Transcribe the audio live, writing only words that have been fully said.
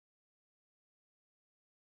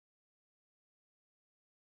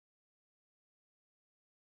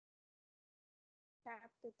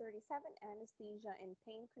Chapter 37, Anesthesia and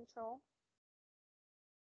Pain Control.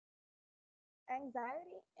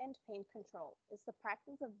 Anxiety and pain control is the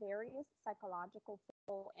practice of various psychological,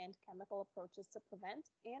 physical, and chemical approaches to prevent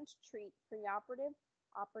and treat preoperative,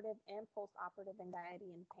 operative, and postoperative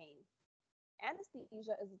anxiety and pain.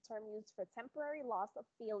 Anesthesia is a term used for temporary loss of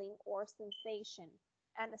feeling or sensation.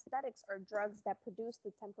 Anesthetics are drugs that produce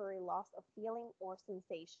the temporary loss of feeling or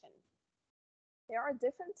sensation. There are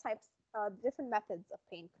different methods of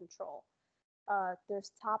pain control.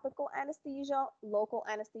 There's topical anesthesia, local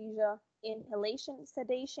anesthesia, inhalation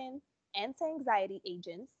sedation, anti-anxiety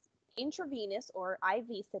agents, intravenous or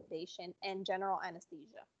IV sedation, and general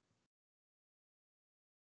anesthesia.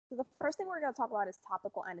 So the first thing we're going to talk about is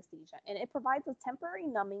topical anesthesia, and it provides a temporary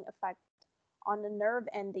numbing effect on the nerve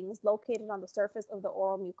endings located on the surface of the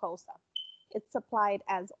oral mucosa. It's applied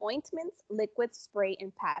as ointments, liquids, spray,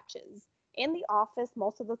 and patches. In the office,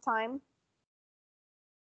 most of the time,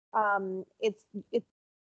 it's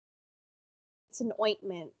an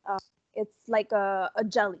ointment. It's like a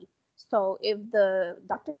jelly. So if the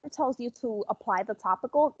doctor tells you to apply the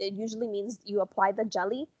topical, it usually means you apply the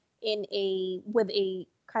jelly with a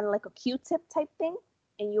kind of like a Q-tip type thing,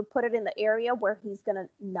 and you put it in the area where he's gonna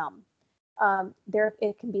numb.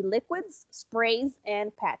 It can be liquids, sprays,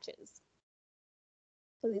 and patches.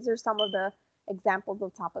 So these are some of the examples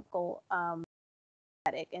of topical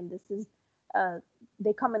anesthetic, and this is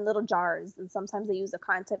they come in little jars, and sometimes they use a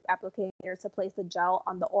contact applicator to place the gel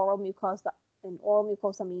on the oral mucosa. And oral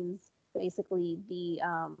mucosa means basically the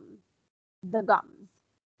gums.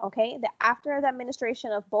 Okay, after the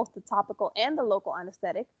administration of both the topical and the local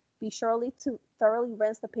anesthetic, be sure to thoroughly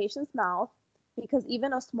rinse the patient's mouth, because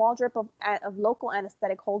even a small drip of local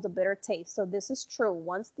anesthetic holds a bitter taste. So this is true.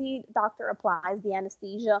 Once the doctor applies the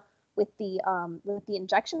anesthesia with the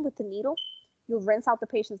injection with the needle, you'll rinse out the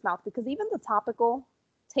patient's mouth, because even the topical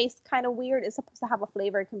tastes kind of weird. It's supposed to have a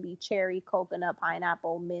flavor. It can be cherry, coconut,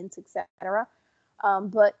 pineapple, mint, etc.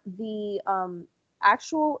 But the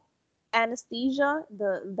actual anesthesia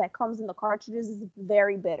that comes in the cartridges is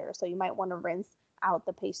very bitter. So you might want to rinse out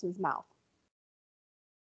the patient's mouth.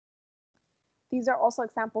 These are also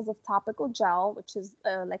examples of topical gel, which is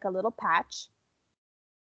like a little patch.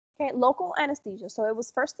 Okay, local anesthesia. So it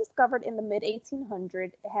was first discovered in the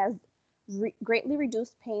mid-1800s. It has greatly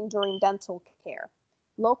reduced pain during dental care.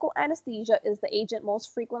 Local anesthesia is the agent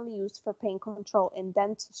most frequently used for pain control in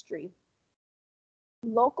dentistry.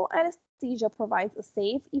 Local anesthesia provides a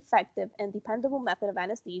safe, effective, and dependable method of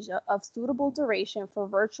anesthesia of suitable duration for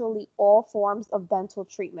virtually all forms of dental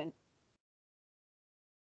treatment.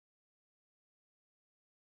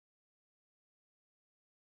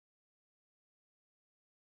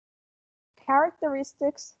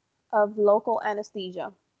 Characteristics of local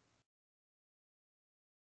anesthesia.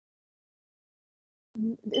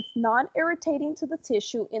 It's non-irritating to the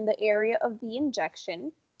tissue in the area of the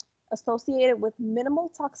injection, associated with minimal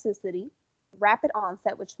toxicity, rapid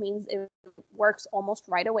onset, which means it works almost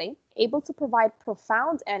right away, able to provide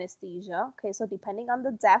profound anesthesia. Okay, so depending on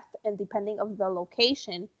the depth and depending on the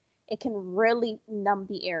location, it can really numb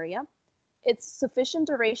the area. It's sufficient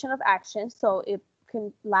duration of action, so it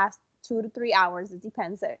can last 2 to 3 hours. It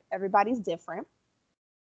depends. Everybody's different.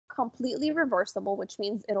 Completely reversible, which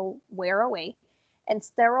means it'll wear away, and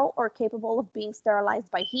sterile or capable of being sterilized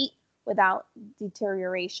by heat without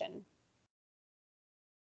deterioration.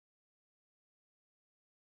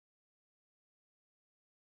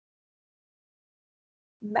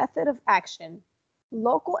 Method of action.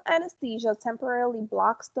 Local anesthesia temporarily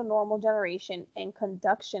blocks the normal generation and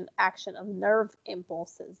conduction action of nerve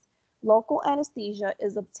impulses. Local anesthesia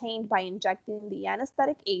is obtained by injecting the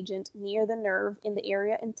anesthetic agent near the nerve in the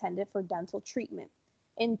area intended for dental treatment.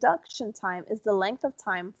 Induction time is the length of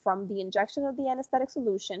time from the injection of the anesthetic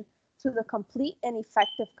solution to the complete and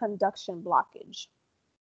effective conduction blockage.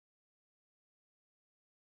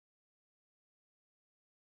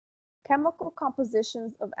 Chemical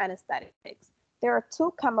compositions of anesthetics. There are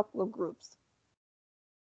two chemical groups.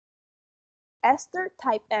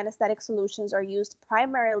 Ester-type anesthetic solutions are used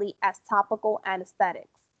primarily as topical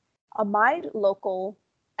anesthetics. Amide local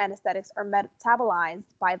anesthetics are metabolized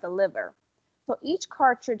by the liver. So each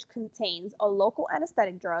cartridge contains a local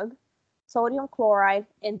anesthetic drug, sodium chloride,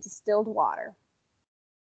 and distilled water.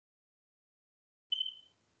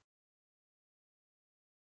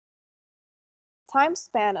 Time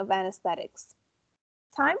span of anesthetics.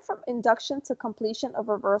 Time from induction to completion of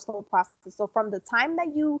reversible process. So from the time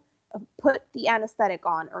that you put the anesthetic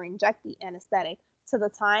on or inject the anesthetic to the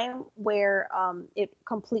time where it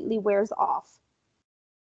completely wears off.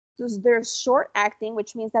 There's short acting,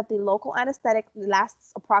 which means that the local anesthetic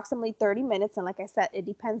lasts approximately 30 minutes. And like I said, it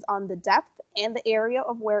depends on the depth and the area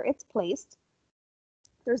of where it's placed.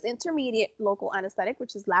 There's intermediate local anesthetic,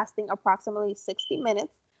 which is lasting approximately 60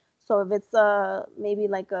 minutes. So if it's maybe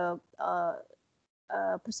like a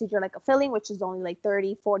procedure like a filling, which is only like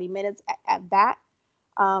 30, 40 minutes at that,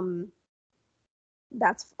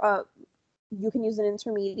 that's you can use an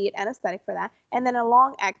intermediate anesthetic for that. And then a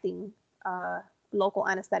long-acting local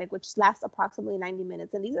anesthetic, which lasts approximately 90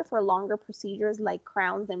 minutes. And these are for longer procedures like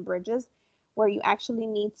crowns and bridges, where you actually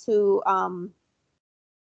need to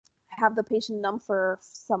have the patient numb for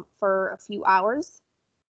a few hours.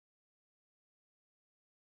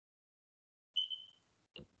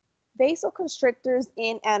 Vasoconstrictors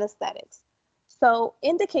in anesthetics. So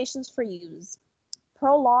indications for use.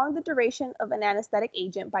 Prolong the duration of an anesthetic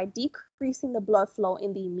agent by decreasing the blood flow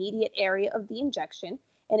in the immediate area of the injection,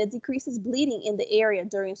 and it decreases bleeding in the area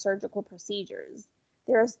during surgical procedures.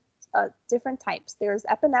 There's different types. There's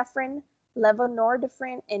epinephrine,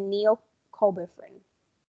 levonorepinephrine, and neocobiphrin.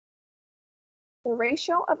 The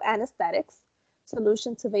ratio of anesthetics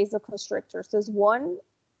solution to vasoconstrictors is 1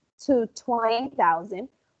 to 20,000,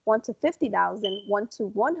 1 to 50,000, 1 to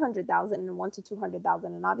 100,000, and 1 to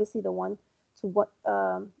 200,000. And obviously the one to what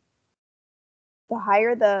the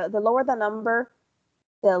higher the lower the number,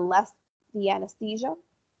 the less the anesthesia.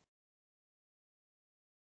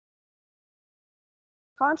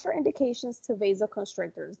 Contraindications to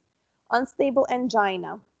vasoconstrictors: unstable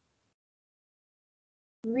angina,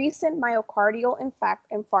 recent myocardial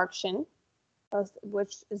infarction,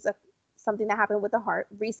 which is something that happened with the heart,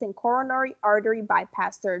 recent coronary artery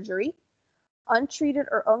bypass surgery, untreated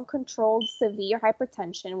or uncontrolled severe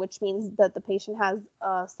hypertension, which means that the patient has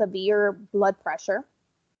severe blood pressure,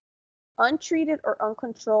 untreated or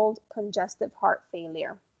uncontrolled congestive heart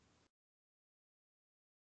failure.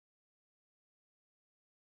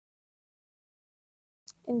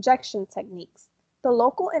 Injection techniques. The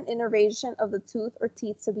local and inner region of the tooth or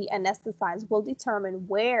teeth to be anesthetized will determine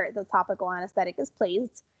where the topical anesthetic is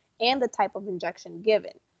placed and the type of injection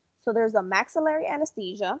given. So there's a maxillary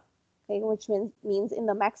anesthesia, okay, which means in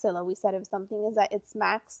the maxilla. We said if something is at its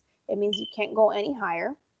max, it means you can't go any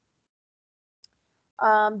higher.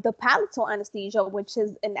 The palatal anesthesia, which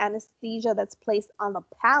is an anesthesia that's placed on the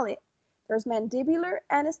palate. There's mandibular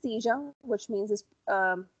anesthesia, which means it's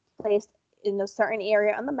placed in a certain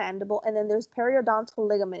area on the mandible. And then there's periodontal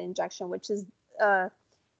ligament injection, which is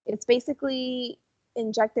it's basically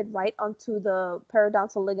injected right onto the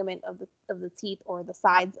periodontal ligament of the teeth or the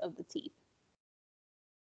sides of the teeth.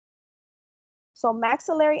 So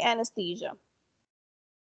maxillary anesthesia.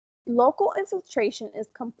 Local infiltration is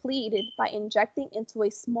completed by injecting into a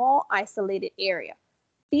small isolated area.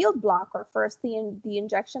 Field block refers to the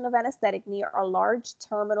injection of anesthetic near a large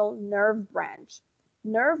terminal nerve branch.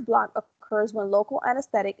 Nerve block occurs when local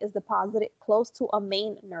anesthetic is deposited close to a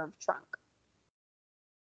main nerve trunk.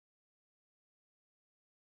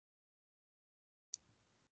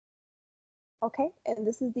 Okay, and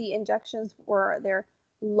this is the injections where they're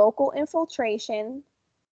local infiltration,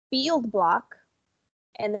 field block,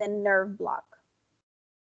 and then nerve block.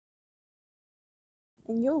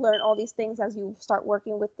 And you'll learn all these things as you start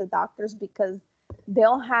working with the doctors, because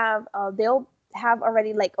they'll have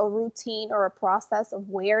already like a routine or a process of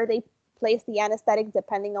where they place the anesthetic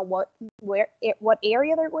depending on what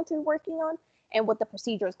area they're going to be working on and what the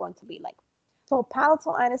procedure is going to be like. So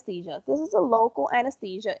palatal anesthesia. This is a local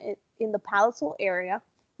anesthesia in the palatal area,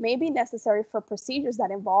 may be necessary for procedures that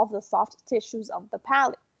involve the soft tissues of the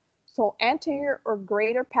palate. So anterior or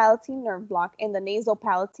greater palatine nerve block and the nasal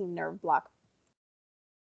palatine nerve block.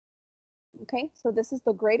 Okay, so this is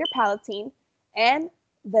the greater palatine and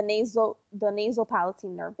the nasal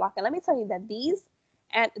palatine nerve block. And let me tell you that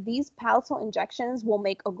these palatal injections will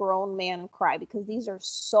make a grown man cry, because these are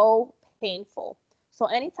so painful. So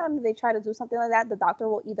anytime they try to do something like that, the doctor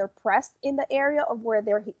will either press in the area of where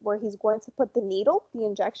he's going to put the needle, the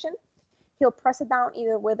injection. He'll press it down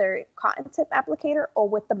either with a cotton tip applicator or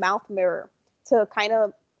with the mouth mirror to kind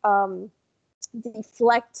of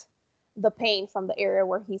deflect the pain from the area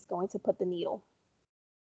where he's going to put the needle.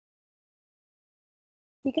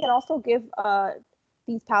 He can also give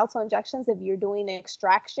these palatal injections if you're doing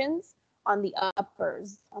extractions on the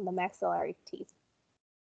uppers, on the maxillary teeth.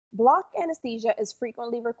 Block anesthesia is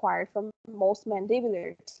frequently required for most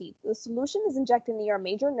mandibular teeth. The solution is injected near a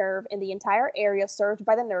major nerve, and the entire area served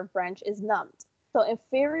by the nerve branch is numbed. So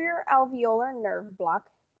inferior alveolar nerve block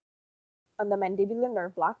on the mandibular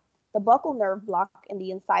nerve block, the buccal nerve block, and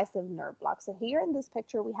the incisive nerve block. So here in this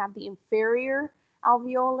picture, we have the inferior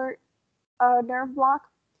alveolar nerve block.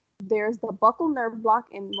 There's the buccal nerve block,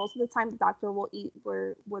 and most of the time the doctor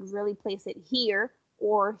would really place it here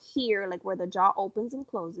or here, like where the jaw opens and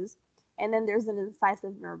closes. And then there's an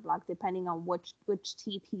incisive nerve block, depending on which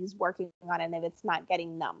teeth he's working on and if it's not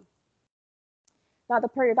getting numb. Now, the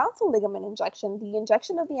periodontal ligament injection, the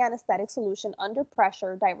injection of the anesthetic solution under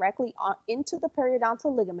pressure directly into the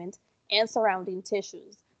periodontal ligament and surrounding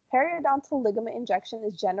tissues. Periodontal ligament injection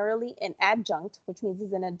is generally an adjunct, which means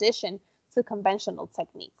it's an addition to conventional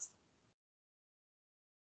techniques.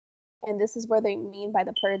 And this is where they mean by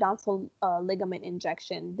the periodontal ligament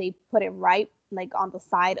injection. They put it right like on the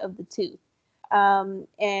side of the tooth.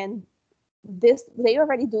 And they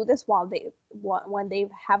already do this when they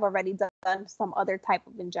have already done some other type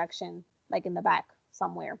of injection, like in the back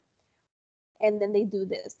somewhere. And then they do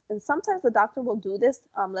this. And sometimes the doctor will do this.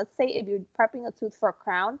 Let's say if you're prepping a tooth for a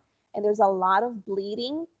crown and there's a lot of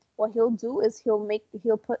bleeding, what he'll do is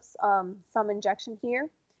he'll put some injection here,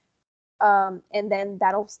 and then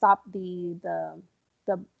that'll stop the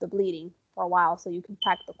bleeding for a while, so you can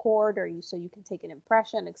pack the cord so you can take an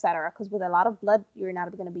impression, etc. Because with a lot of blood, you're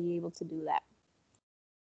not going to be able to do that.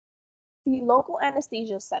 The local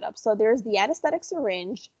anesthesia setup. So there's the anesthetic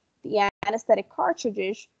syringe, the anesthetic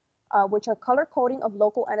cartridges, which are color coding of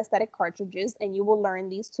local anesthetic cartridges, and you will learn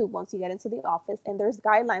these two once you get into the office. And there's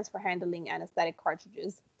guidelines for handling anesthetic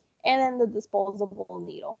cartridges, and then the disposable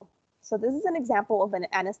needle. So this is an example of an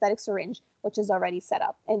anesthetic syringe, which is already set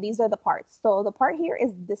up. And these are the parts. So the part here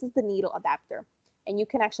this is the needle adapter, and you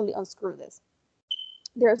can actually unscrew this.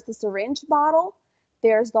 There's the syringe bottle.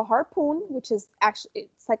 There's the harpoon, which is actually,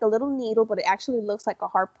 it's like a little needle, but it actually looks like a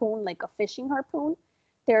harpoon, like a fishing harpoon.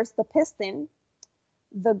 There's the piston,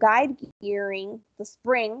 the guide gearing, the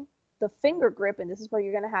spring, the finger grip, and this is where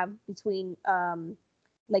you're going to have between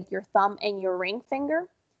like your thumb and your ring finger.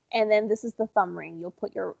 And then this is the thumb ring. You'll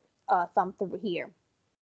put your thumb through here.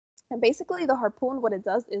 And basically the harpoon, what it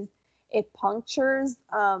does is it punctures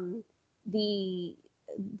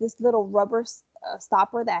this little rubber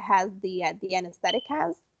stopper that has the anesthetic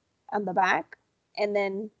has on the back. And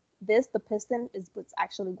then the piston is what's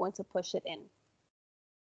actually going to push it in.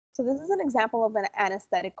 So this is an example of an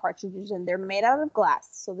anesthetic cartridge, and they're made out of glass.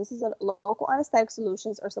 So this is a local anesthetic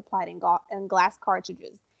solutions are supplied in glass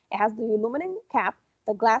cartridges. It has the aluminum cap,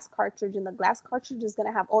 the glass cartridge, and the glass cartridge is going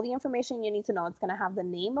to have all the information you need to know. It's going to have the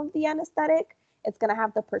name of the anesthetic, it's going to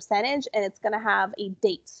have the percentage, and it's going to have a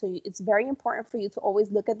date. So it's very important for you to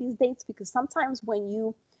always look at these dates, because sometimes when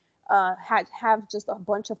you have just a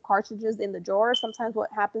bunch of cartridges in the drawer, sometimes what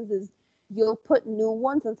happens is you'll put new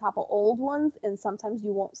ones on top of old ones, and sometimes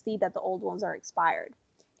you won't see that the old ones are expired.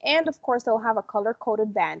 And of course, they'll have a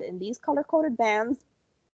color-coded band, and these color-coded bands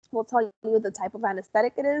will tell you the type of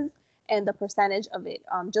anesthetic it is and the percentage of it,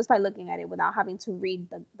 just by looking at it without having to read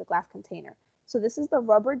the glass container. So this is the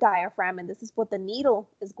rubber diaphragm, and this is what the needle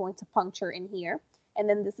is going to puncture in here. And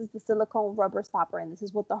then this is the silicone rubber stopper, and this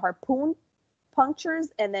is what the harpoon punctures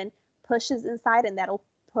and then pushes inside, and that'll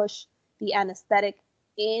push the anesthetic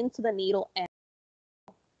into the needle. And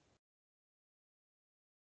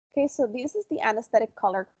okay, so this is the anesthetic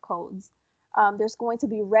color codes. There's going to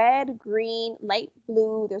be red, green, light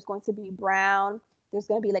blue, there's going to be brown, there's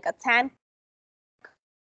going to be like a tan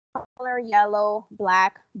color, yellow,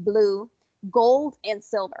 black, blue, gold, and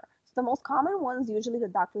silver. So the most common ones usually the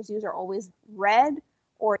doctors use are always red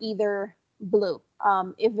or either blue.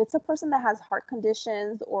 If it's a person that has heart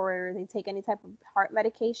conditions or they take any type of heart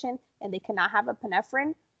medication and they cannot have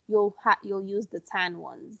epinephrine, you'll use the tan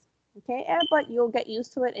ones. Okay, but you'll get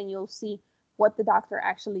used to it and you'll see what the doctor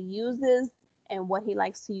actually uses and what he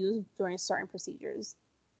likes to use during certain procedures.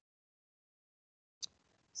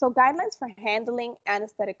 So guidelines for handling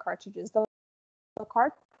anesthetic cartridges. The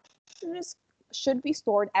cartridges should be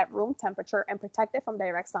stored at room temperature and protected from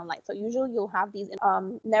direct sunlight. So usually you'll have these,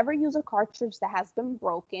 never use a cartridge that has been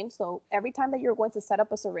broken. So every time that you're going to set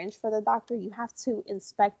up a syringe for the doctor, you have to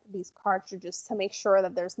inspect these cartridges to make sure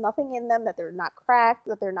that there's nothing in them, that they're not cracked,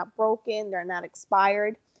 that they're not broken, they're not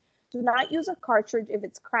expired. Do not use a cartridge if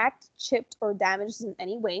it's cracked, chipped, or damaged in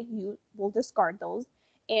any way. You will discard those.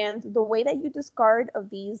 And the way that you discard of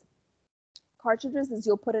these cartridges is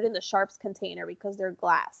you'll put it in the sharps container because they're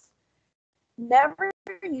glass. Never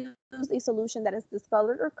use a solution that is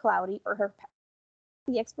discolored or cloudy or have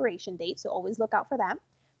the expiration date, so always look out for that.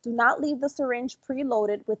 Do not leave the syringe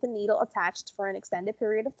preloaded with the needle attached for an extended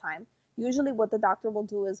period of time. Usually what the doctor will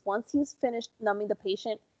do is once he's finished numbing the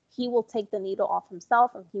patient, he will take the needle off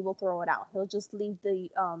himself and he will throw it out. He'll just leave the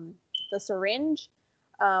syringe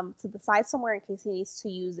to the side somewhere in case he needs to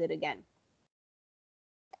use it again.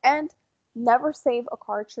 And never save a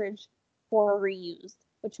cartridge for reuse,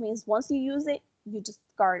 which means once you use it, you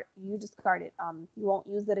discard it. You won't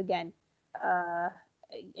use it again,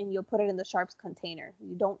 and you'll put it in the sharps container.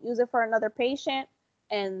 You don't use it for another patient,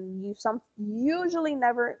 and you usually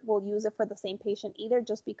never will use it for the same patient either,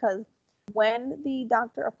 just because when the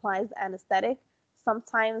doctor applies the anesthetic,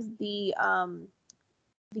 sometimes the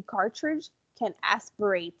cartridge can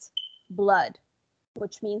aspirate blood,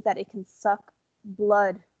 which means that it can suck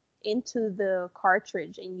blood into the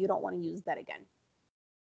cartridge, and you don't want to use that again.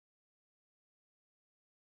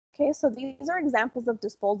 Okay, so these are examples of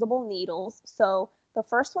disposable needles. So the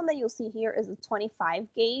first one that you'll see here is a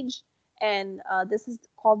 25 gauge, and this is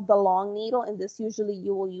called the long needle, and this usually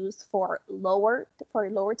you will use for lower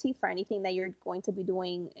teeth, for anything that you're going to be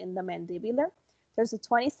doing in the mandibular. There's a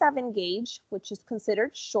 27 gauge, which is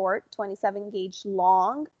considered short, 27 gauge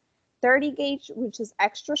long, 30 gauge, which is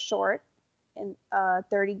extra short, and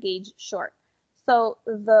 30 gauge short. So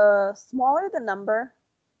the smaller the number,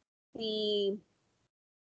 the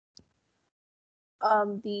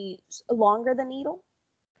longer the needle,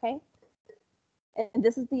 okay? And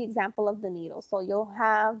this is the example of the needle. So you'll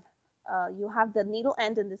have the needle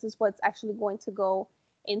end, and this is what's actually going to go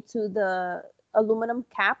into the aluminum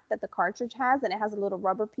cap that the cartridge has, and it has a little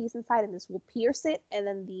rubber piece inside, and this will pierce it, and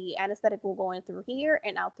then the anesthetic will go in through here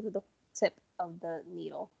and out through the tip of the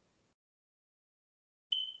needle.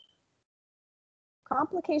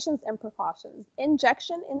 Complications and precautions.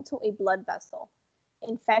 Injection into a blood vessel.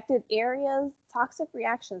 Infected areas, toxic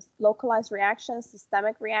reactions, localized reactions,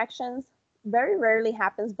 systemic reactions. Very rarely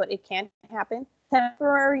happens, but it can happen.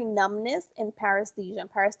 Temporary numbness and paresthesia.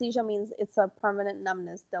 Paresthesia means it's a permanent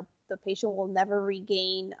numbness. The patient will never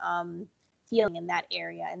regain feeling in that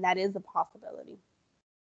area, and that is a possibility.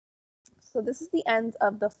 So this is the end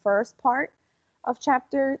of the first part of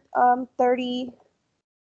chapter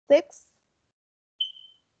 36.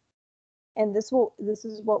 And this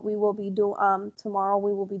is what we will be doing tomorrow.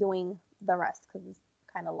 We will be doing the rest because it's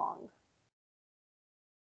kind of long.